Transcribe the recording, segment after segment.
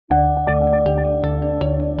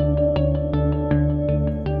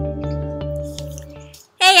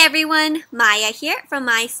Hey everyone, Maya here from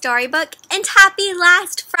MaiStoryBook, and happy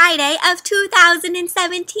last Friday of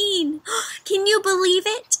 2017! Can you believe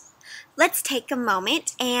it? Let's take a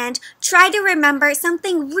moment and try to remember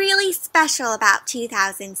something really special about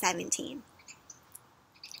 2017.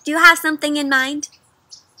 Do you have something in mind?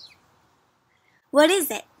 What is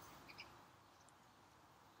it?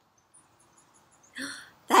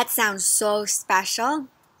 That sounds so special.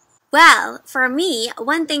 Well, for me,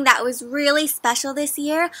 one thing that was really special this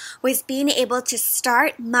year was being able to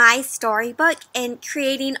start MaiStoryBook and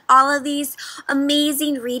creating all of these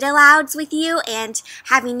amazing read-alouds with you and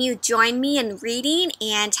having you join me in reading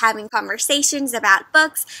and having conversations about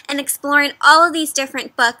books and exploring all of these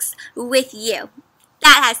different books with you.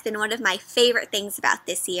 That has been one of my favorite things about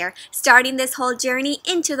this year, starting this whole journey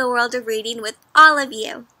into the world of reading with all of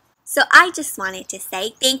you. So I just wanted to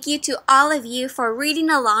say thank you to all of you for reading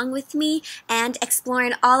along with me and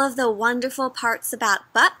exploring all of the wonderful parts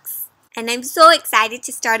about books. And I'm so excited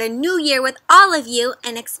to start a new year with all of you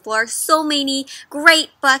and explore so many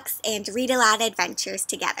great books and read-aloud adventures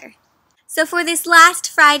together. So for this last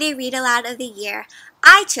Friday read-aloud of the year,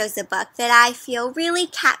 I chose a book that I feel really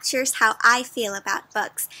captures how I feel about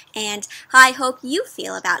books and how I hope you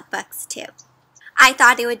feel about books too. I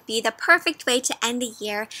thought it would be the perfect way to end the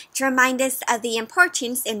year to remind us of the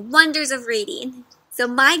importance and wonders of reading. So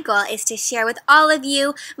my goal is to share with all of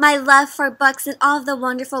you my love for books and all of the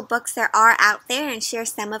wonderful books there are out there and share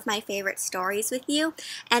some of my favorite stories with you.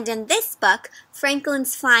 And in this book,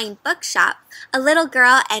 Franklin's Flying Bookshop, a little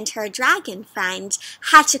girl and her dragon friend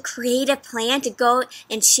hatch a creative plan to go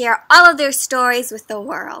and share all of their stories with the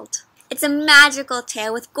world. It's a magical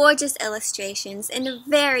tale with gorgeous illustrations and a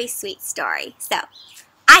very sweet story. So,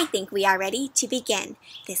 I think we are ready to begin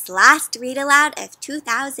this last read-aloud of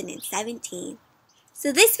 2017.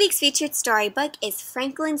 So this week's featured storybook is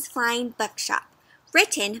Franklin's Flying Bookshop,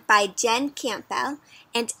 written by Jen Campbell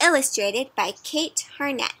and illustrated by Kate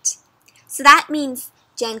Harnett. So that means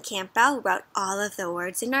Jen Campbell wrote all of the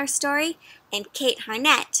words in our story, and Kate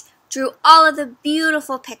Harnett drew all of the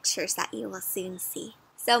beautiful pictures that you will soon see.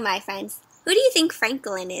 So, my friends, who do you think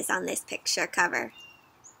Franklin is on this picture cover?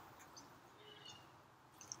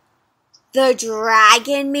 The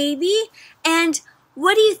dragon, maybe? And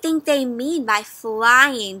what do you think they mean by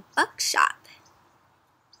flying bookshop?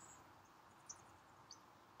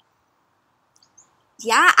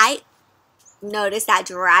 Yeah, I noticed that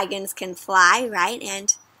dragons can fly, right?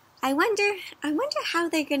 And I wonder how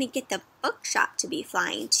they're going to get the bookshop to be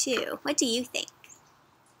flying too. What do you think?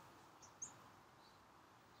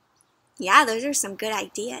 Yeah, those are some good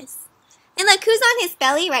ideas. And look, who's on his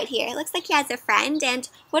belly right here? It looks like he has a friend, and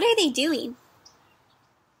what are they doing?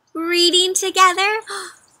 Reading together?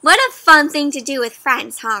 What a fun thing to do with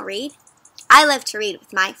friends, huh, read? I love to read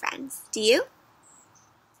with my friends. Do you?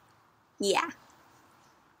 Yeah.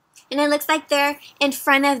 And it looks like they're in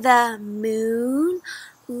front of the moon.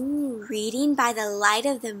 Ooh, reading by the light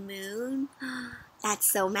of the moon.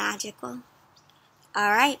 That's so magical.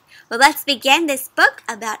 Alright, well let's begin this book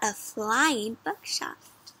about a flying bookshop.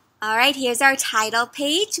 Alright, here's our title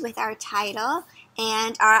page with our title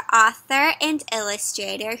and our author and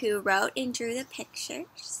illustrator who wrote and drew the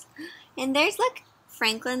pictures. And there's, look,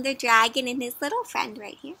 Franklin the dragon and his little friend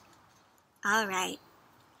right here. Alright.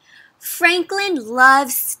 Franklin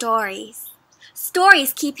loves stories.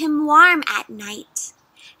 Stories keep him warm at night.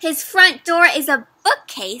 His front door is a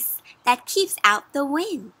bookcase that keeps out the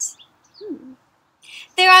wind.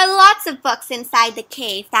 There are lots of books inside the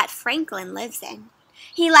cave that Franklin lives in.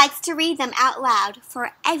 He likes to read them out loud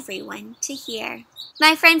for everyone to hear.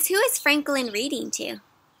 My friends, who is Franklin reading to?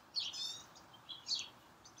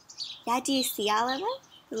 Yeah, do you see all of them?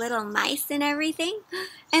 The little mice and everything?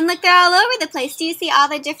 And look, they're all over the place. Do you see all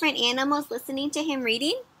the different animals listening to him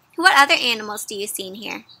reading? What other animals do you see in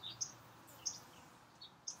here?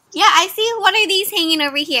 Yeah, I see. What are these hanging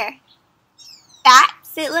over here?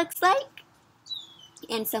 Bats, it looks like.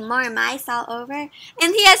 And some more mice all over. And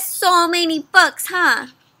he has so many books, huh?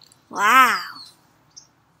 Wow.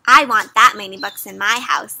 I want that many books in my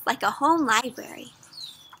house, like a home library.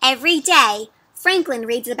 Every day, Franklin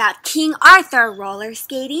reads about King Arthur roller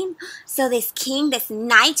skating. So this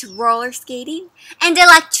knight roller skating. And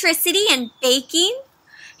electricity and baking.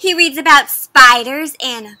 He reads about spiders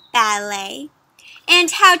and ballet.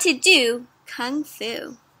 And how to do kung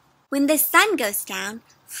fu. When the sun goes down,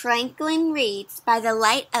 Franklin reads by the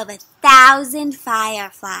light of 1,000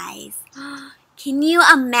 fireflies. Can you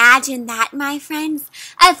imagine that, my friends?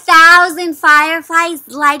 1,000 fireflies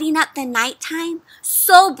lighting up the nighttime,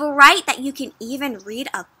 so bright that you can even read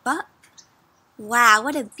a book. Wow,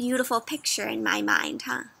 what a beautiful picture in my mind,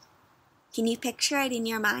 huh? Can you picture it in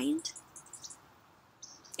your mind?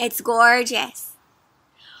 It's gorgeous.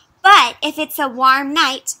 But if it's a warm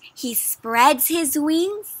night, he spreads his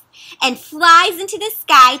wings and flies into the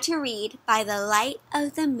sky to read by the light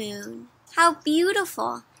of the moon. How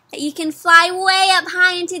beautiful that you can fly way up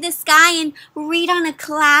high into the sky and read on a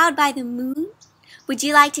cloud by the moon. Would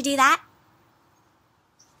you like to do that?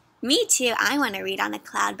 Me too. I want to read on a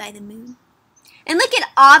cloud by the moon. And look at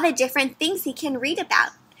all the different things he can read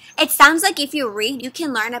about. It sounds like if you read, you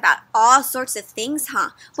can learn about all sorts of things, huh?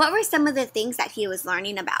 What were some of the things that he was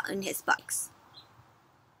learning about in his books?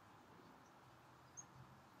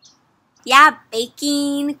 Yeah,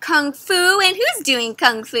 baking, kung fu, and who's doing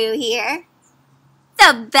kung fu here?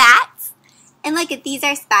 The bats. And look at these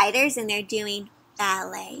are spiders and they're doing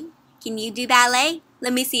ballet. Can you do ballet?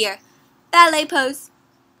 Let me see your ballet pose.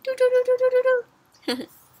 Do, do, do, do, do, do.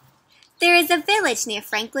 There is a village near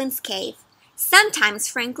Franklin's cave. Sometimes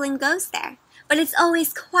Franklin goes there, but it's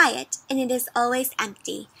always quiet and it is always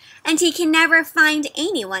empty, and he can never find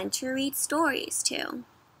anyone to read stories to.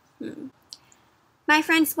 My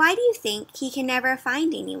friends, why do you think he can never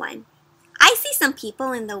find anyone? I see some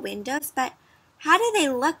people in the windows, but how do they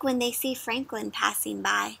look when they see Franklin passing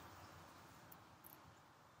by?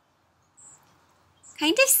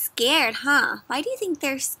 Kind of scared, huh? Why do you think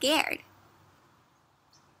they're scared?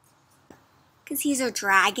 Because he's a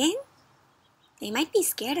dragon? They might be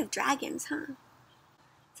scared of dragons, huh?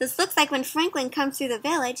 So this looks like when Franklin comes through the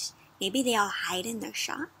village, maybe they all hide in their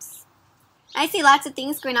shops. I see lots of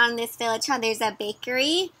things going on in this village, huh? There's a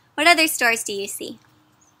bakery. What other stores do you see?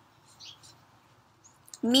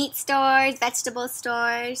 Meat stores, vegetable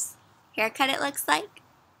stores. Haircut it looks like.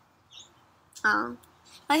 Oh.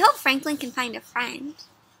 Well, I hope Franklin can find a friend.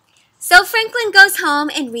 So Franklin goes home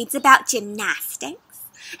and reads about gymnastics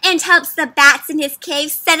and helps the bats in his cave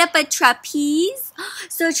set up a trapeze.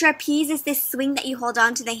 So a trapeze is this swing that you hold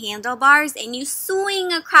on to the handlebars and you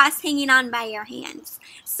swing across hanging on by your hands.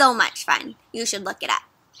 So much fun. You should look it up.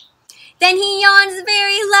 Then he yawns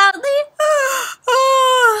very loudly.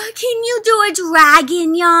 Oh, can you do a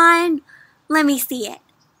dragon yawn? Let me see it.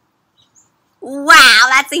 Wow,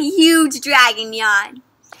 that's a huge dragon yawn.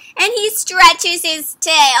 And he stretches his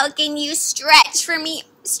tail. Can you stretch for me?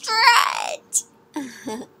 Stretch.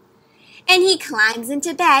 And he climbs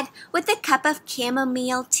into bed with a cup of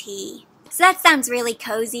chamomile tea. So that sounds really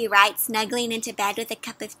cozy, right? Snuggling into bed with a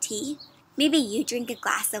cup of tea. Maybe you drink a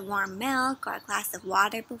glass of warm milk or a glass of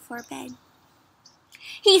water before bed.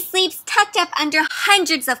 He sleeps tucked up under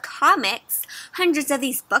hundreds of comics, hundreds of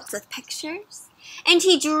these books with pictures. And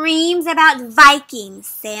he dreams about Vikings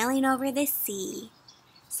sailing over the sea.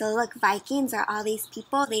 So look, Vikings are all these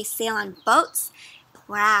people. They sail on boats.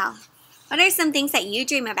 Wow. What are some things that you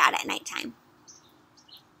dream about at nighttime?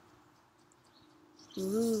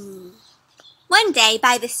 Ooh. One day,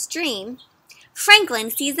 by the stream, Franklin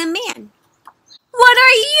sees a man. "What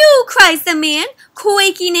are you?" cries the man,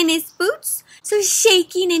 quaking in his boots, so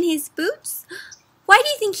shaking in his boots. Why do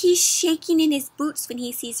you think he's shaking in his boots when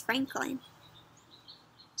he sees Franklin?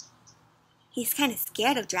 He's kind of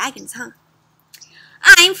scared of dragons, huh?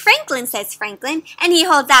 "I'm Franklin," says Franklin, and he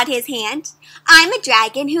holds out his hand. "I'm a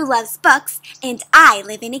dragon who loves books, and I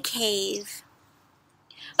live in a cave."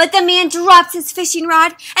 But the man drops his fishing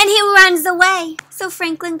rod, and he runs away. So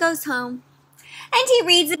Franklin goes home, and he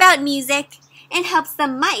reads about music, and helps the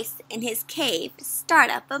mice in his cave start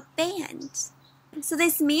up a band. So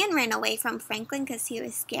this man ran away from Franklin because he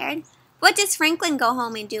was scared. What does Franklin go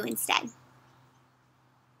home and do instead?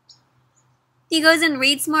 He goes and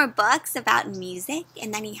reads more books about music,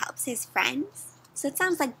 and then he helps his friends. So it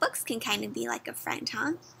sounds like books can kind of be like a friend,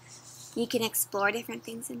 huh? You can explore different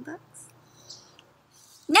things in books.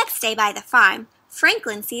 Next day by the farm,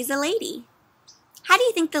 Franklin sees a lady. How do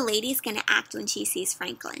you think the lady's going to act when she sees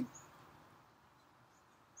Franklin?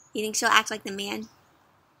 You think she'll act like the man?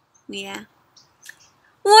 Yeah.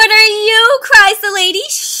 "What are you?" cries the lady,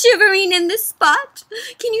 shivering in the spot.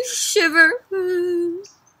 Can you shiver?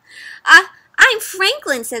 "I'm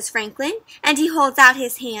Franklin," says Franklin, and he holds out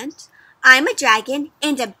his hand. "I'm a dragon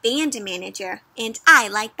and a band manager, and I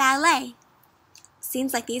like ballet."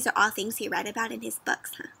 Seems like these are all things he read about in his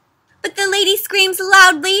books, huh? But the lady screams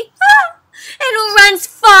loudly, "Ah!" and runs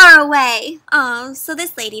far away. Oh, so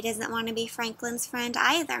this lady doesn't want to be Franklin's friend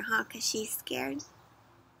either, huh? Because she's scared.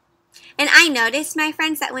 And I noticed, my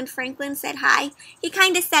friends, that when Franklin said hi, he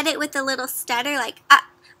kind of said it with a little stutter, like,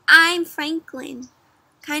 "I'm Franklin."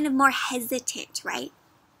 Kind of more hesitant, right?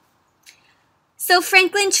 So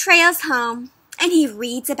Franklin trails home, and he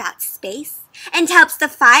reads about space and helps the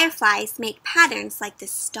fireflies make patterns like the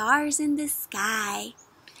stars in the sky.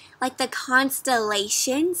 like the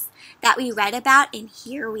constellations that we read about in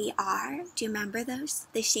Here We Are. Do you remember those?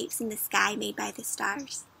 The shapes in the sky made by the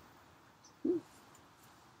stars.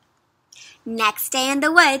 Next day in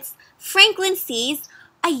the woods, Franklin sees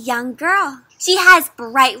a young girl. She has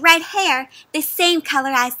bright red hair, the same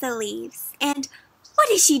color as the leaves. And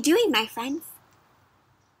what is she doing, my friends?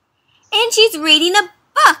 And she's reading a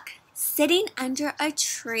book, sitting under a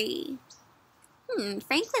tree.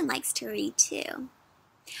 Franklin likes to read too.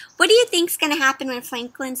 What do you think's going to happen when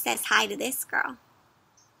Franklin says hi to this girl?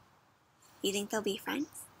 You think they'll be friends?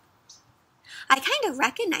 I kind of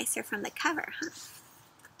recognize her from the cover, huh?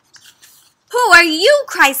 Who are you?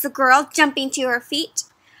 Cries the girl, jumping to her feet.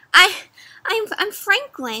 I'm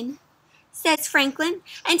Franklin, says Franklin,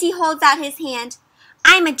 and he holds out his hand.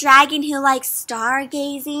 I'm a dragon who likes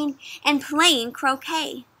stargazing and playing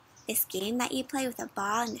croquet, this game that you play with a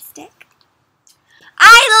ball and a stick.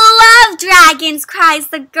 I love dragons, cries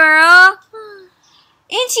the girl.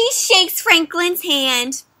 And she shakes Franklin's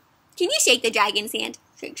hand. Can you shake the dragon's hand?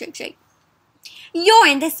 Shake, shake, shake. You're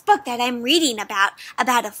in this book that I'm reading about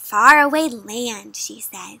a faraway land, she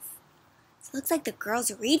says. So it looks like the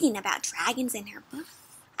girl's reading about dragons in her book.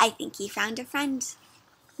 I think he found a friend.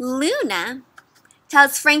 Luna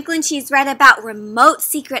tells Franklin she's read about remote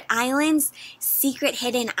secret islands, secret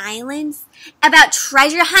hidden islands, about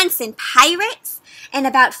treasure hunts and pirates, and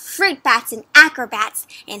about fruit bats and acrobats,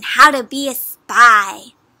 and how to be a spy.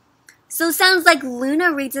 So sounds like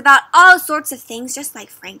Luna reads about all sorts of things just like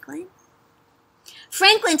Franklin.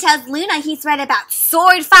 Franklin tells Luna he's read about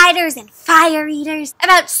sword fighters and fire eaters,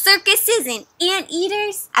 about circuses and ant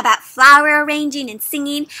eaters, about flower arranging and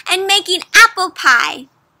singing, and making apple pie.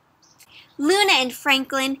 Luna and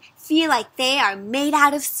Franklin feel like they are made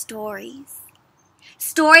out of stories.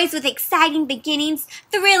 Stories with exciting beginnings,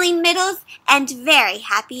 thrilling middles, and very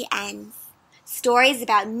happy ends. Stories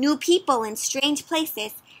about new people in strange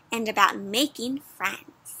places, and about making friends.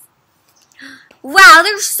 Wow,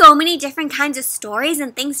 there's so many different kinds of stories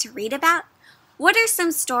and things to read about. What are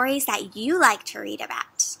some stories that you like to read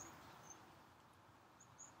about?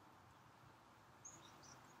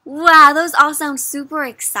 Wow, those all sound super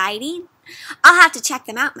exciting. I'll have to check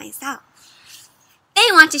them out myself. They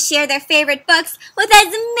want to share their favorite books with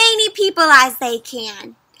as many people as they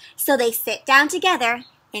can. So they sit down together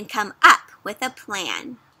and come up with a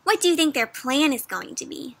plan. What do you think their plan is going to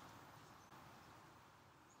be?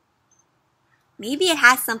 Maybe it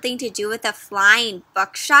has something to do with a flying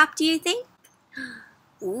bookshop, do you think?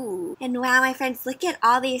 Ooh. And wow, my friends, look at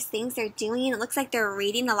all these things they're doing. It looks like they're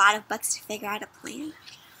reading a lot of books to figure out a plan.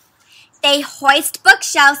 They hoist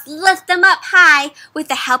bookshelves, lift them up high with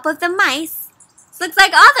the help of the mice. So looks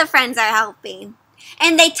like all the friends are helping.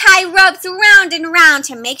 And they tie ropes round and round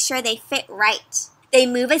to make sure they fit right. They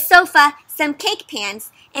move a sofa, some cake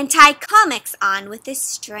pans, and tie comics on with a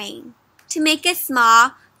string to make a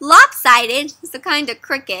small, lopsided, so kind of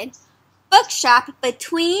crooked, bookshop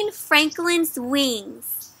between Franklin's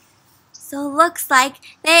wings. So it looks like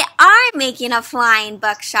they are making a flying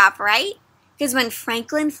bookshop, right? Because when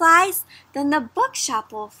Franklin flies, then the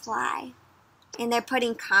bookshop will fly. And they're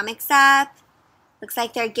putting comics up. Looks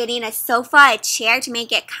like they're getting a sofa, a chair to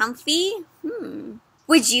make it comfy.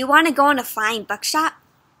 Would you want to go in a flying bookshop?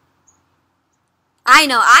 I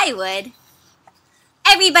know I would.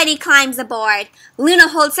 Everybody climbs aboard. Luna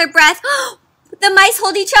holds her breath. The mice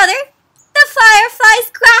hold each other. The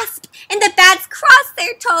fireflies grasp, and the bats cross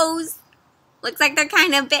their toes. Looks like they're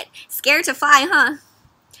kind of a bit scared to fly, huh?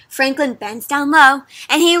 Franklin bends down low,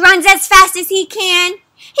 and he runs as fast as he can.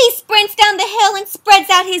 He sprints down the hill and spreads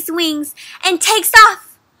out his wings and takes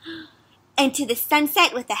off into the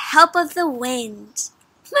sunset with the help of the wind.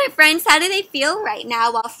 My friends, how do they feel right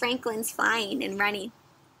now while Franklin's flying and running?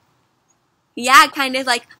 Yeah, kind of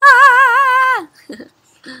like, ah!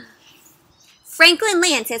 Franklin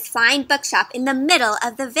lands his flying bookshop in the middle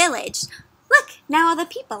of the village. Look, now all the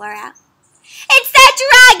people are out. It's that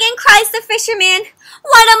dragon, cries the fisherman.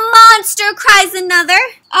 What a monster, cries another.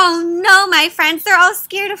 Oh no, my friends, they're all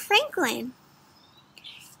scared of Franklin.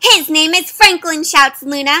 His name is Franklin, shouts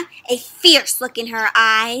Luna, a fierce look in her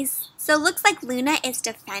eyes. So it looks like Luna is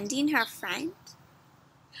defending her friend.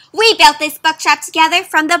 We built this bookshop together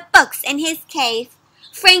from the books in his cave.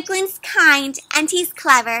 Franklin's kind, and he's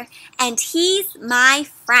clever, and he's my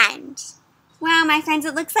friend. Wow, my friends,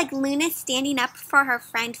 it looks like Luna's standing up for her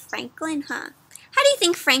friend Franklin, huh? How do you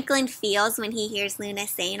think Franklin feels when he hears Luna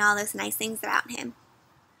saying all those nice things about him?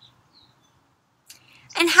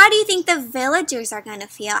 And how do you think the villagers are going to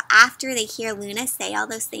feel after they hear Luna say all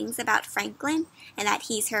those things about Franklin and that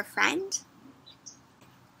he's her friend?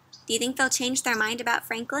 Do you think they'll change their mind about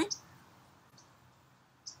Franklin?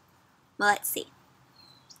 Well, let's see.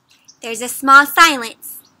 There's a small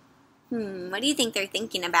silence. What do you think they're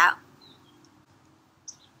thinking about?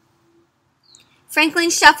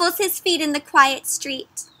 Franklin shuffles his feet in the quiet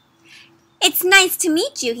street. "It's nice to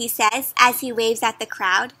meet you," he says as he waves at the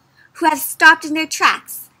crowd, who have stopped in their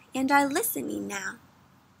tracks and are listening now.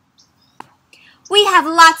 "We have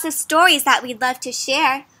lots of stories that we'd love to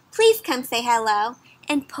share. Please come say hello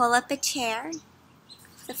and pull up a chair."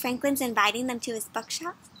 So Franklin's inviting them to his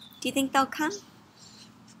bookshop. Do you think they'll come?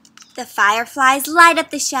 The fireflies light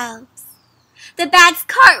up the shelves. The bats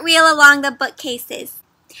cartwheel along the bookcases.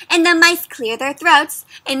 And the mice clear their throats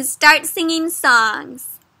and start singing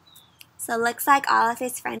songs. So it looks like all of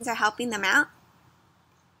his friends are helping them out.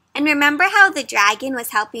 And remember how the dragon was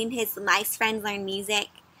helping his mice friends learn music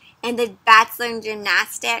and the bats learn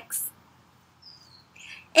gymnastics?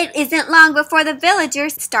 It isn't long before the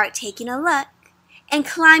villagers start taking a look and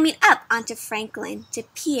climbing up onto Franklin to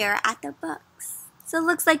peer at the books. So it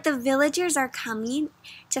looks like the villagers are coming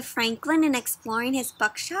to Franklin and exploring his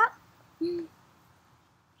bookshop.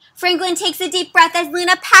 Franklin takes a deep breath as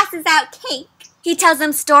Luna passes out cake. He tells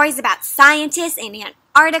them stories about scientists in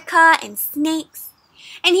Antarctica and snakes.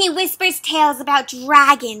 And he whispers tales about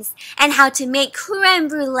dragons and how to make creme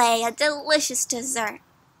brulee, a delicious dessert.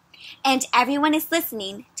 And everyone is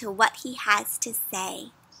listening to what he has to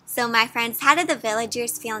say. So my friends, how do the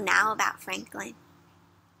villagers feel now about Franklin?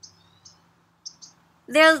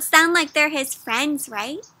 They'll sound like they're his friends,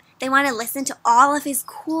 right? They want to listen to all of his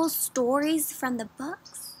cool stories from the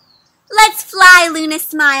books. "Let's fly," Luna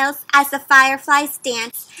smiles as the fireflies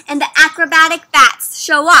dance and the acrobatic bats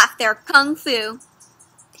show off their kung fu.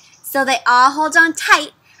 So they all hold on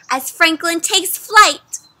tight as Franklin takes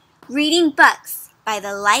flight, reading books by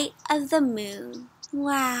the light of the moon.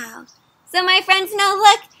 Wow. So my friends, now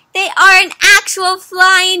look, they are an actual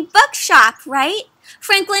flying bookshop, right?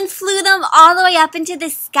 Franklin flew them all the way up into the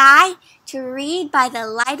sky to read by the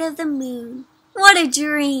light of the moon. What a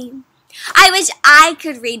dream. I wish I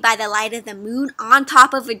could read by the light of the moon on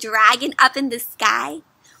top of a dragon up in the sky.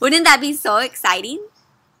 Wouldn't that be so exciting?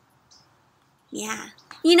 Yeah.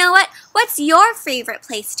 You know what? What's your favorite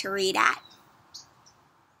place to read at?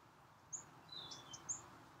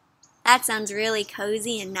 That sounds really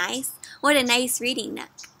cozy and nice. What a nice reading nook.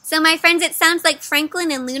 So my friends, it sounds like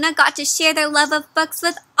Franklin and Luna got to share their love of books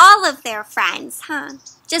with all of their friends, huh?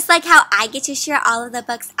 Just like how I get to share all of the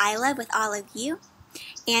books I love with all of you.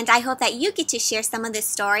 And I hope that you get to share some of the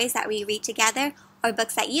stories that we read together or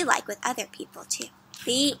books that you like with other people too.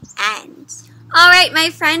 The end. Alright, my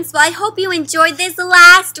friends, well, I hope you enjoyed this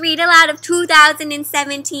last Read Aloud of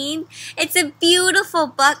 2017. It's a beautiful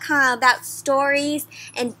book, huh, about stories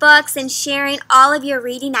and books and sharing all of your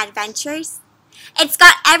reading adventures. It's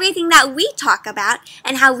got everything that we talk about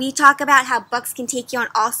and how we talk about how books can take you on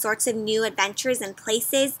all sorts of new adventures and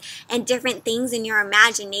places and different things in your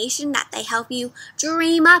imagination that they help you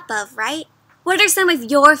dream up of, right? What are some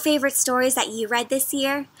of your favorite stories that you read this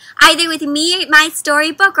year? Either with me at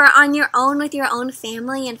MaiStoryBook or on your own with your own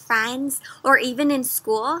family and friends or even in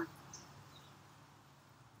school?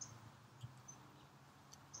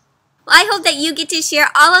 Well, I hope that you get to share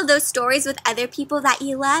all of those stories with other people that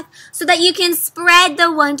you love so that you can spread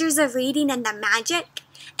the wonders of reading and the magic.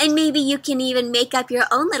 And maybe you can even make up your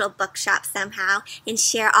own little bookshop somehow and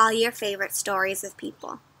share all your favorite stories with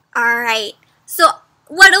people. Alright, so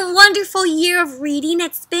what a wonderful year of reading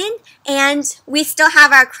it's been, and we still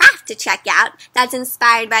have our craft to check out that's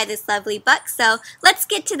inspired by this lovely book, so let's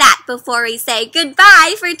get to that before we say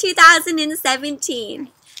goodbye for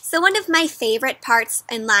 2017. So one of my favorite parts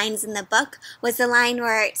and lines in the book was the line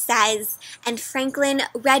where it says, "And Franklin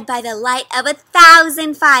read by the light of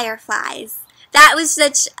 1,000 fireflies." That was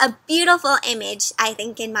such a beautiful image, I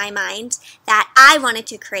think, in my mind, that I wanted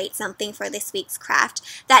to create something for this week's craft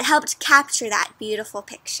that helped capture that beautiful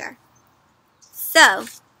picture. So,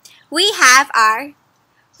 we have our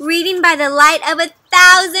Reading by the Light of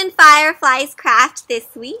 1,000 Fireflies craft this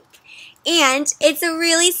week. And it's a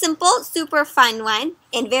really simple, super fun one,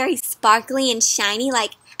 and very sparkly and shiny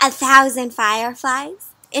like 1,000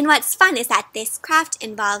 fireflies. And what's fun is that this craft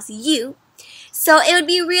involves you. So it would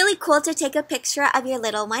be really cool to take a picture of your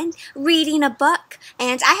little one reading a book.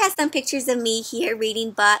 And I have some pictures of me here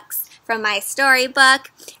reading books from my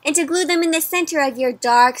storybook. And to glue them in the center of your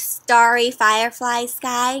dark, starry firefly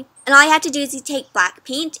sky. And all you have to do is you take black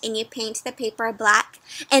paint and you paint the paper black.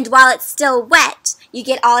 And while it's still wet, you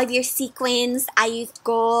get all of your sequins. I used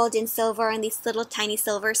gold and silver and these little tiny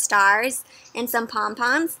silver stars and some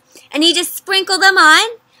pom-poms. And you just sprinkle them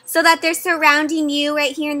on so that they're surrounding you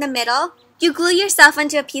right here in the middle. You glue yourself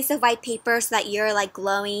onto a piece of white paper so that you're like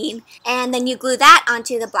glowing, and then you glue that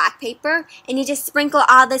onto the black paper, and you just sprinkle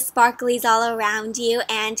all the sparklies all around you,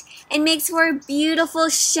 and it makes for a beautiful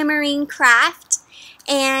shimmering craft.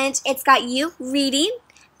 And it's got you reading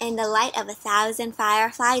and the light of 1,000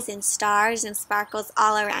 fireflies and stars and sparkles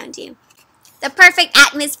all around you. The perfect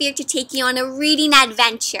atmosphere to take you on a reading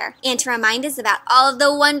adventure and to remind us about all of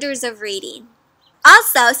the wonders of reading.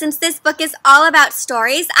 Also, since this book is all about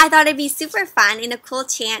stories, I thought it'd be super fun and a cool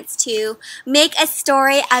chance to make a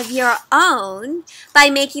story of your own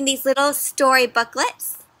by making these little story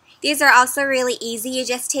booklets. These are also really easy. You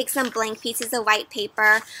just take some blank pieces of white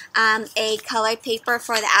paper, a colored paper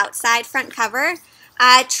for the outside front cover.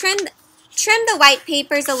 Trim the white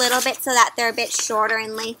papers a little bit so that they're a bit shorter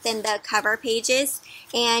in length than the cover pages,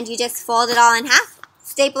 and you just fold it all in half,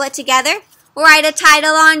 staple it together, write a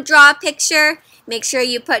title on, draw a picture. Make sure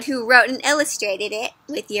you put who wrote and illustrated it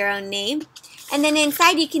with your own name. And then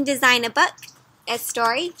inside you can design a book, a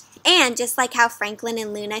story. And just like how Franklin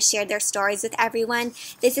and Luna shared their stories with everyone,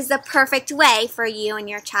 this is the perfect way for you and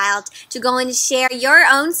your child to go and share your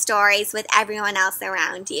own stories with everyone else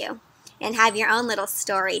around you. And have your own little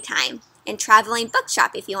story time. And traveling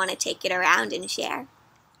bookshop if you want to take it around and share.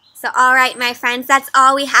 So alright my friends, that's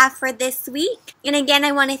all we have for this week. And again,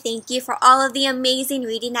 I want to thank you for all of the amazing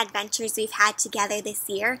reading adventures we've had together this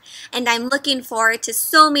year. And I'm looking forward to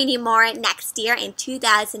so many more next year in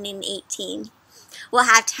 2018. We'll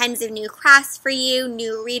have tons of new crafts for you,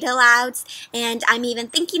 new read-alouds, and I'm even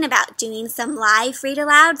thinking about doing some live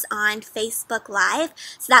read-alouds on Facebook Live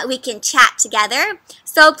so that we can chat together.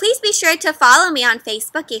 So please be sure to follow me on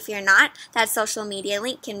Facebook if you're not. That social media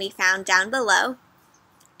link can be found down below.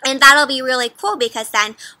 And that'll be really cool because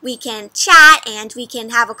then we can chat and we can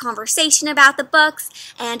have a conversation about the books,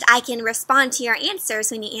 and I can respond to your answers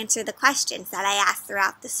when you answer the questions that I ask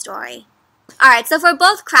throughout the story. Alright, so for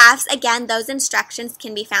both crafts, again, those instructions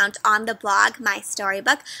can be found on the blog,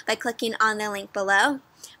 MaiStoryBook, by clicking on the link below.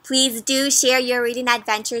 Please do share your reading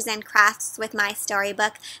adventures and crafts with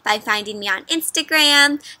MaiStoryBook by finding me on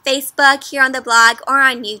Instagram, Facebook, here on the blog, or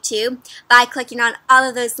on YouTube by clicking on all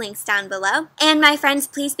of those links down below. And my friends,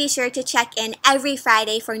 please be sure to check in every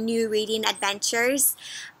Friday for new reading adventures.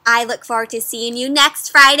 I look forward to seeing you next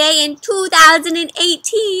Friday in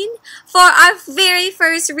 2018 for our very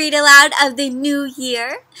first read aloud of the new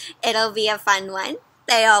year. It'll be a fun one.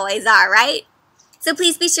 They always are, right? So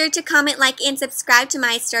please be sure to comment, like, and subscribe to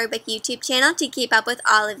my Storybook YouTube channel to keep up with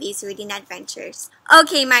all of these reading adventures.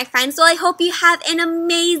 Okay, my friends, well, I hope you have an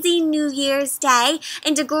amazing New Year's Day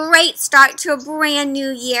and a great start to a brand new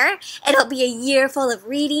year. It'll be a year full of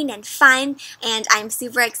reading and fun, and I'm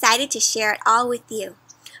super excited to share it all with you.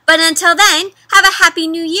 But until then, have a happy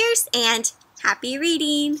New Year's and happy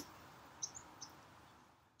reading!